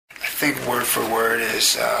think word for word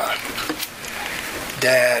is,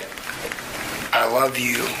 Dad, I love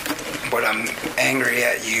you, but I'm angry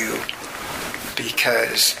at you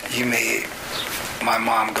because you made my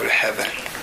mom go to heaven.